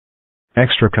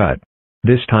Extra cut.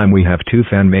 This time we have 2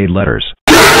 fan-made letters.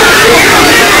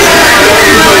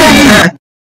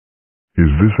 Is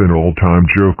this an old-time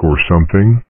joke or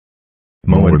something?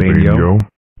 Mo and Pinye,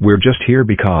 we're just here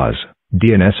because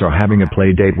DNS are having a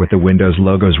play date with the Windows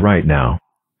logos right now.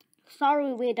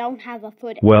 Sorry, we don't have a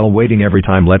footage. Well, waiting every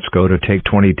time. Let's go to take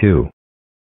 22.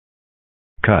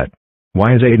 Cut.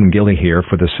 Why is Aiden Gillie here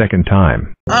for the second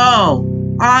time?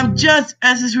 Oh, I'm just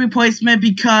S's replacement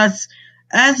because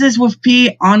S is with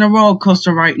P on a roller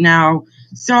coaster right now.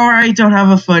 Sorry, I don't have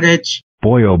a footage.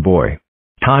 Boy oh boy.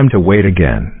 Time to wait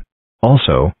again.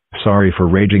 Also, sorry for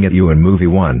raging at you in movie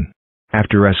 1.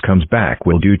 After S comes back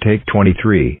we'll do take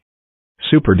 23.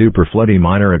 Super duper floody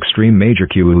minor extreme major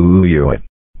Q.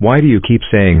 Why do you keep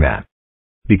saying that?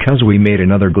 Because we made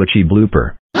another glitchy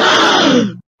blooper.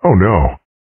 Oh no.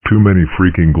 Too many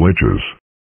freaking glitches.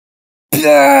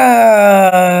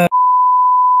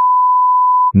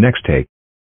 Next take.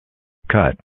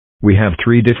 Cut. We have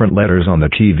 3 different letters on the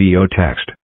TVO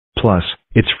text. Plus,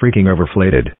 it's freaking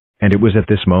overflated, and it was at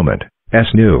this moment,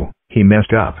 S knew, he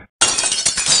messed up.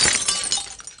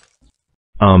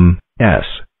 S,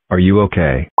 are you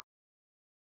okay?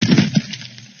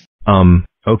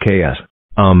 Okay S.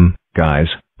 Guys,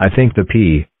 I think the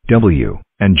P, W,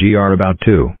 and G are about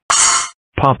to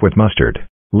pop with mustard.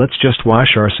 Let's just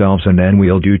wash ourselves and then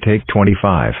we'll do take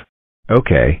 25.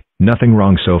 Okay, nothing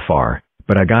wrong so far,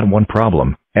 but I got one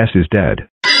problem, S is dead.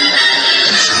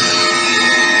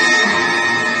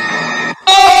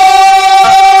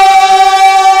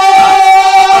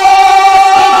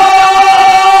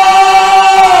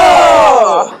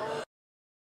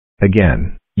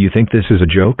 Again, you think this is a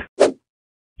joke?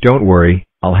 Don't worry,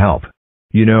 I'll help.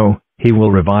 You know, he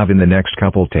will revive in the next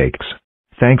couple takes.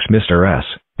 Thanks Mr. S.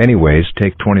 Anyways,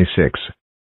 take 26.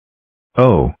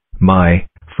 Oh, my,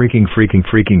 freaking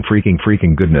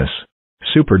goodness.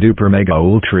 Super duper mega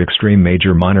ultra extreme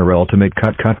major minor ultimate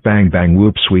cut bang bang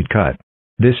whoop sweet cut.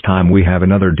 This time we have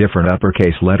another different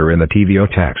uppercase letter in the TVO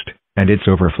text, and it's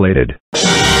overflated.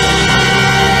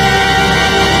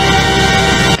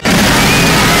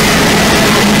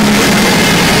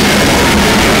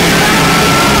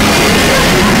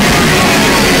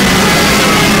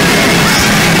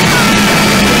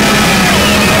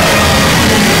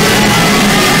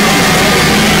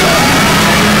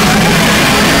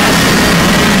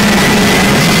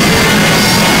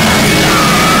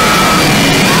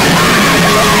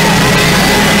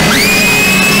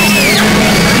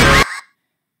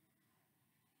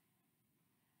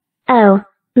 Oh,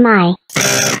 my.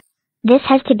 This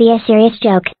has to be a serious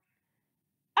joke.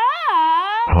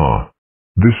 Huh.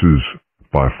 This is,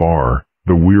 by far,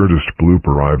 the weirdest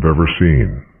blooper I've ever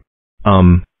seen.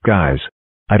 Guys,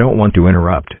 I don't want to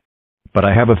interrupt, but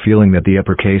I have a feeling that the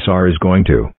uppercase R is going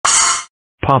to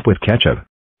pop with ketchup.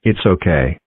 It's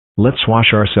okay. Let's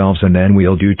wash ourselves and then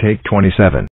we'll do take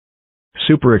 27.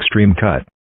 Super extreme cut.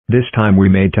 This time we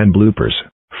made 10 bloopers.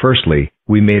 Firstly,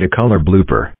 we made a color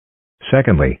blooper.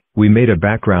 Secondly, we made a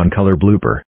background color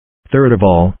blooper. Third of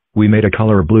all, we made a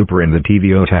color blooper in the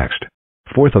TVO text.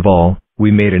 Fourth of all,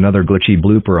 we made another glitchy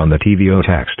blooper on the TVO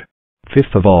text.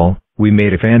 Fifth of all, we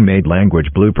made a fan-made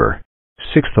language blooper.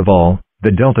 Sixth of all,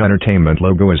 the Delta Entertainment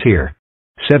logo is here.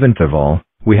 Seventh of all,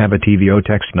 we have a TVO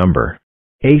text number.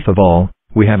 Eighth of all,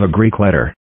 we have a Greek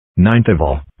letter. Ninth of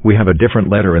all, we have a different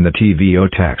letter in the TVO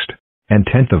text. And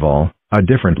 10th of all, a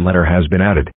different letter has been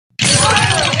added.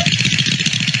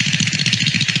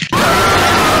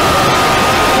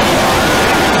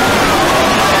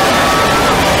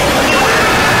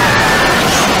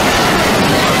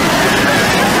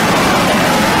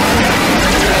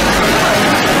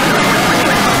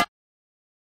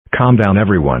 Calm down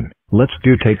everyone, let's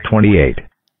do take 28.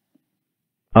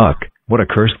 What a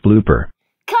cursed blooper.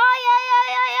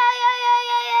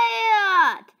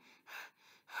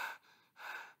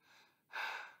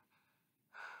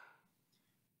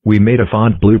 We made a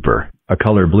font blooper, a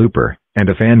color blooper, and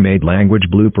a fan-made language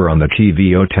blooper on the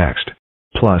TVO text.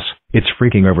 Plus, it's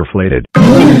freaking overflated.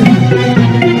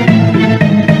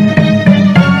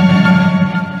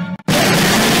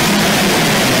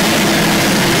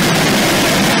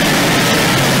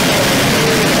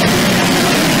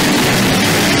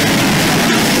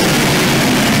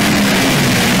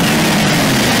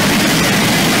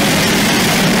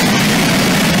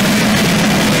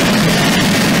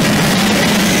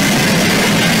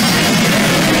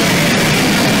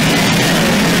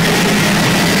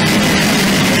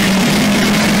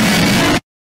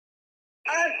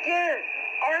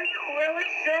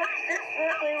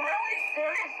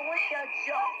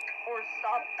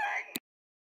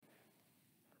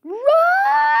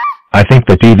 I think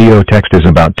the TVO text is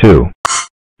about to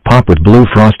pop with blue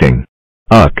frosting.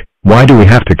 Why do we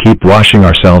have to keep washing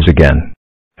ourselves again?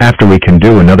 After we can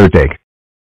do another take.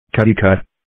 Cutty cut.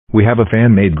 We have a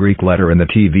fan-made Greek letter in the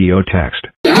TVO text.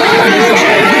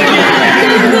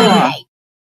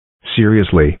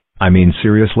 Seriously? I mean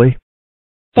seriously?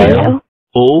 Theo.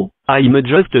 Oh, I'm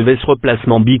just this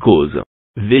replacement because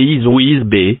V is with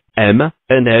B, M,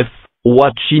 and F,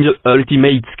 watching the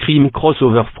ultimate scream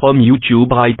crossover from YouTube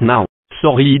right now.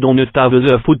 Sorry, don't have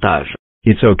the footage.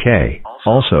 It's okay.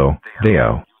 Also,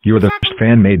 Theo, you're the first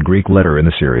fan-made Greek letter in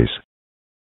the series.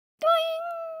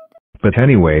 But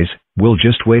anyways, we'll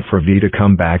just wait for V to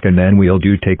come back and then we'll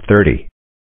do take 30.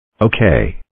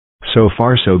 Okay. So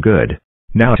far so good.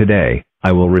 Now today,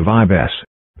 I will revive S.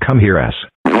 Come here S.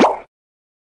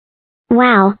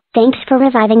 Wow, thanks for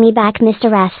reviving me back,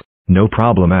 Mr. S. No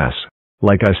problem S.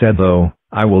 Like I said though,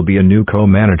 I will be a new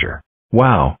co-manager.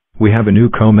 Wow, we have a new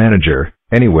co-manager.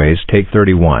 Anyways, take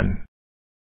 31.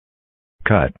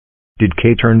 Cut. Did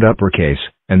K turned uppercase,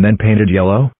 and then painted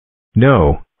yellow?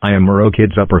 No, I am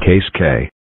MaroKids uppercase K.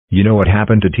 You know what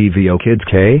happened to TVOkids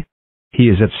K? He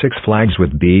is at Six Flags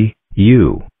with B,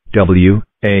 U, W,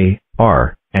 A,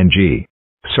 R, and G.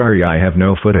 Sorry I have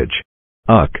no footage.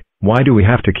 Why do we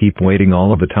have to keep waiting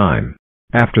all of the time?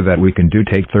 After that we can do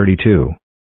take 32.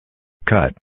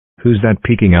 Cut. Who's that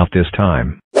peeking out this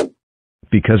time?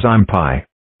 Because I'm Pi.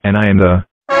 And I am the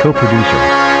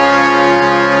co-producer.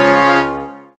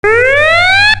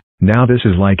 Now this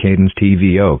is like Aiden's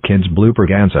TVOkids blooper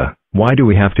ganza. Why do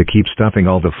we have to keep stuffing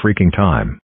all the freaking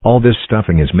time? All this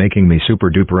stuffing is making me super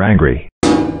duper angry.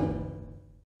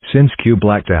 Since Q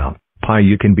blacked out, Pi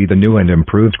you can be the new and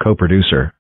improved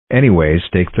co-producer. Anyways,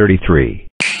 take 33.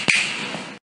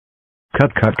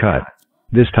 Cut.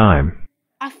 This time,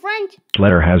 A French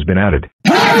letter has been added.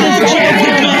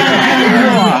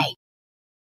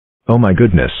 Oh my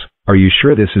goodness, are you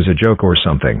sure this is a joke or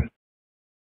something?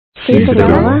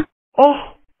 Cedilla?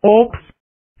 Oops.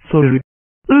 Sorry.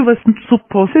 I wasn't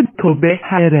supposed to be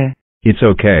here. It's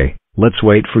okay, let's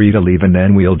wait for you to leave and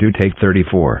then we'll do take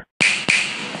 34.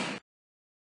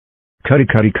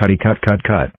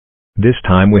 Cut. This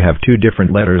time we have two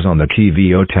different letters on the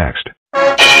TVO text.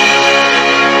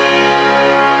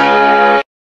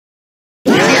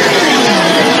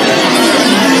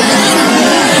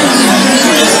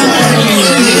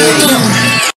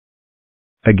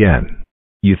 Again.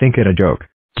 You think it a joke?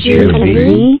 G and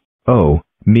V? Oh,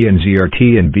 me and Z are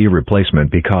T and V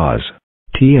replacement because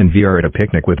T and V are at a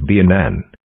picnic with B and N.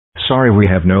 Sorry we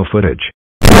have no footage.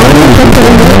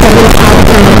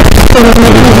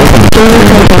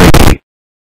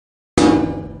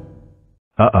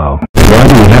 Uh-oh. Why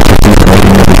do we have to keep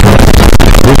waiting every time?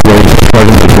 This wait is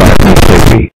starting to drive me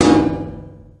crazy.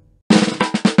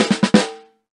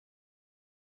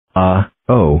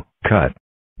 Oh, cut.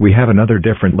 We have another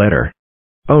different letter.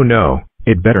 Oh no,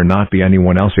 it better not be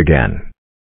anyone else again.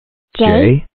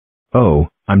 J? Oh,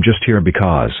 I'm just here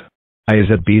because I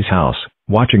is at B's house,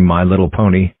 watching My Little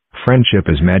Pony. Friendship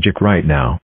is magic right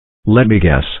now. Let me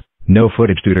guess, no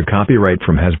footage due to copyright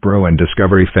from Hasbro and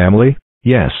Discovery Family?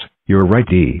 Yes, you're right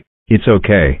D. It's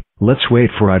okay, let's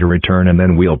wait for I to return and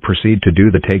then we'll proceed to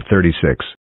do the take 36.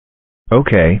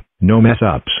 Okay, no mess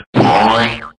ups.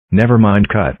 Never mind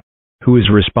cut. Who is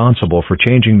responsible for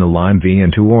changing the lime V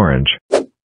into orange?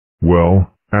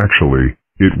 Well, actually,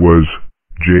 it was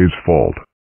Jay's fault.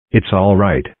 It's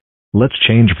alright. Let's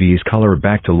change V's color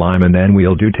back to lime and then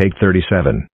we'll do take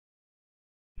 37.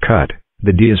 Cut.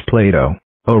 The D is PlayDoh.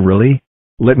 Oh really?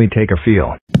 Let me take a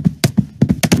feel.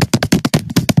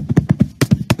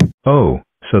 Oh,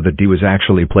 so the D was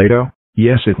actually PlayDoh?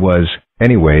 Yes it was.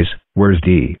 Anyways, where's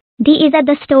D? D is at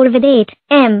the store with 8,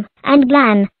 M, and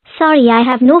Glan. Sorry I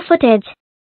have no footage.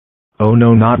 Oh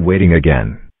no, not waiting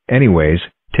again. Anyways,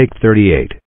 take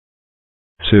 38.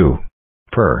 Sue.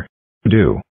 Per.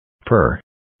 Do. Per.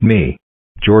 Me.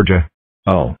 Georgia.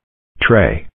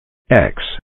 Trey. X.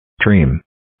 Treem.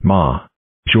 Ma.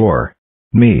 Jor.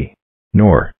 Me.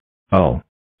 Nor.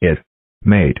 It.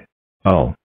 Mate.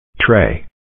 Trey.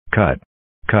 Cut.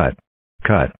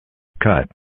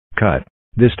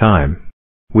 This time,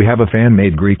 we have a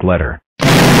fan-made Greek letter.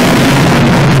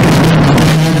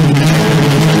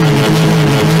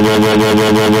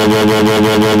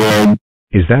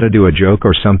 Is that a joke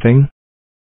or something?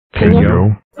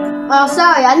 Pinye? Oh,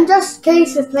 sorry, I'm just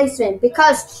K's replacement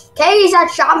because K is out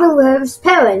shopping with his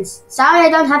parents. Sorry I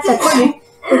don't have the footage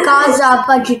because of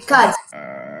budget cuts.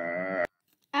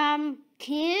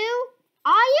 Q?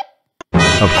 Are you?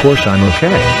 Of course I'm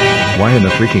okay. Why in the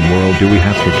freaking world do we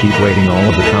have to keep waiting all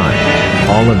of the time?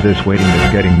 All of this waiting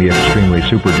is getting me extremely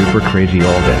super duper crazy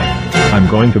all day. I'm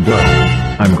going to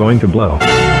blow.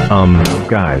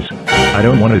 Guys. I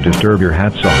don't want to disturb your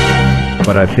hat song,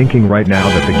 but I'm thinking right now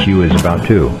that the cue is about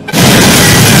to.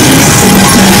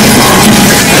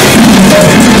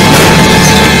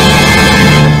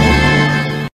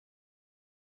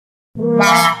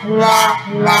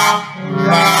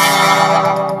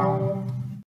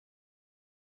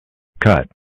 Cut.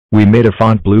 We made a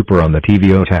font blooper on the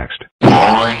TVO text.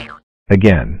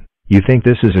 Again, you think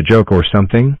this is a joke or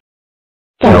something?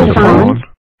 Tell the font.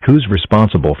 Who's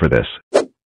responsible for this?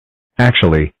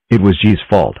 Actually, it was G's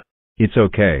fault. It's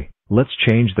okay, let's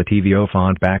change the TVO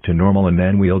font back to normal and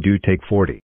then we'll do take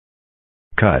 40.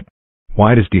 Cut.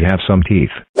 Why does D have some teeth?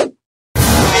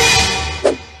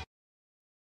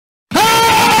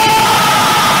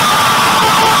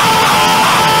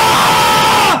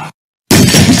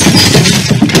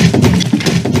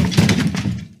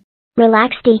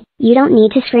 Relax, D. You don't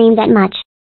need to scream that much.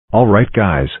 Alright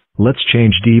guys, let's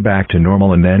change D back to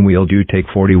normal and then we'll do take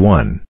 41.